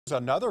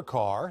Another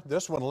car,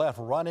 this one left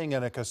running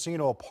in a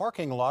casino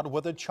parking lot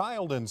with a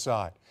child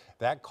inside.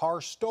 That car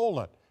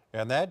stolen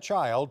and that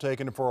child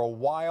taken for a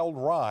wild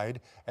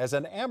ride as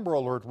an Amber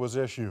Alert was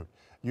issued.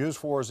 News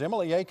 4's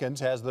Emily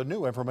Akins has the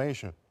new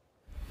information.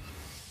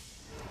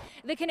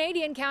 The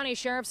Canadian County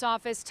Sheriff's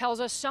Office tells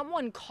us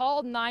someone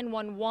called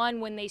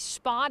 911 when they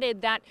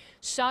spotted that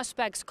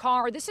suspect's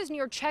car. This is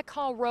near Check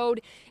Hall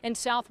Road and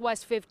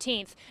Southwest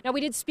 15th. Now,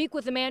 we did speak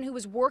with the man who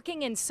was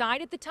working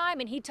inside at the time,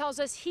 and he tells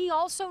us he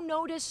also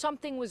noticed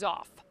something was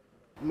off.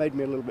 It made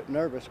me a little bit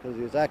nervous because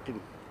he was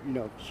acting,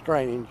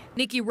 strange.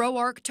 Nicky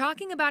Roark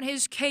talking about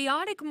his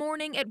chaotic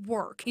morning at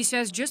work. He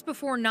says just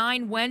before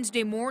 9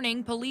 Wednesday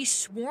morning, police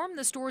swarmed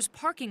the store's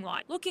parking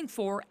lot looking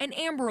for an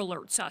Amber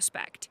Alert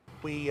suspect.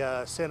 We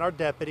sent our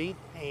deputy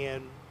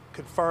and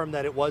confirmed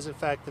that it was in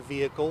fact the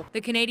vehicle. The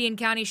Canadian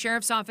County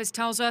Sheriff's Office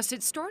tells us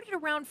it started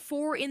around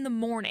 4 in the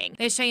morning.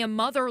 They say a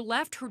mother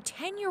left her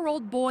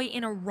 10-year-old boy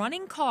in a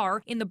running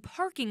car in the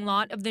parking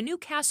lot of the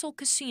Newcastle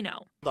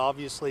Casino.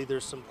 Obviously,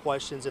 there's some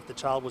questions if the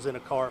child was in a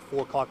car at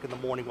 4 o'clock in the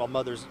morning while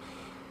mother's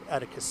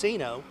at a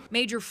casino.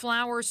 Major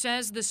Flower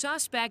says the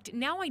suspect,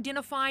 now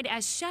identified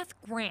as Seth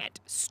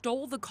Grant,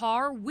 stole the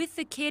car with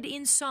the kid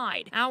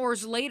inside.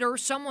 Hours later,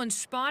 someone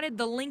spotted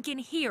the Lincoln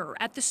here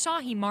at the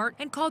Sahi Mart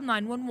and called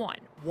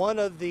 911. One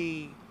of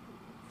the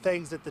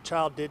things that the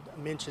child did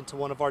mention to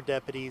one of our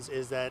deputies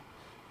is that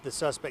the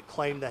suspect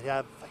claimed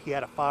that he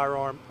had a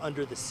firearm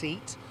under the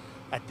seat.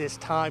 At this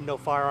time, no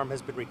firearm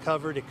has been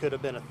recovered. It could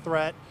have been a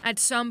threat. At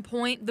some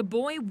point, the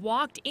boy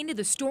walked into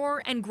the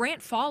store and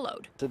Grant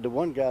followed. The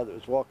one guy that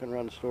was walking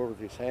around the store with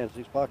his hands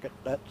in his pocket,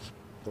 that's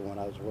the one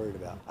I was worried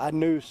about. I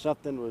knew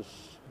something was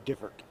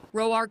different.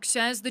 Roark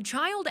says the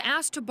child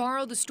asked to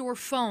borrow the store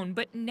phone,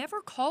 but never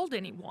called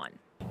anyone.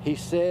 He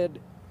said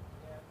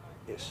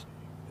it's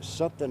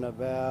something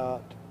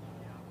about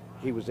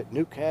he was at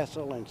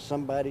Newcastle and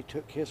somebody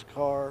took his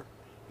car.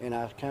 And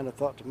I kind of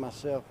thought to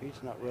myself,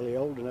 he's not really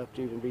old enough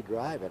to even be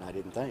driving, I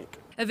didn't think.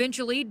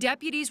 Eventually,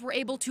 deputies were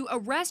able to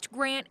arrest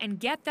Grant and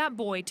get that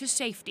boy to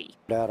safety.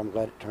 I'm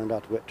glad it turned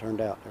out the way it turned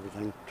out.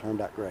 Everything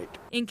turned out great.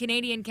 In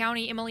Canadian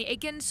County, Emily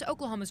Akins,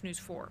 Oklahoma's News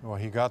 4. Well,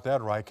 he got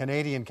that right.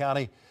 Canadian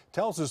County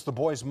tells us the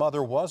boy's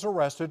mother was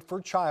arrested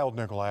for child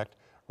neglect.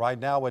 Right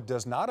now, it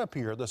does not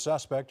appear the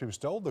suspect who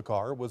stole the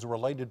car was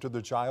related to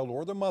the child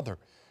or the mother.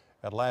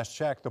 At last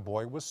check, the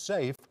boy was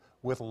safe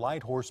with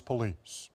Light Horse Police.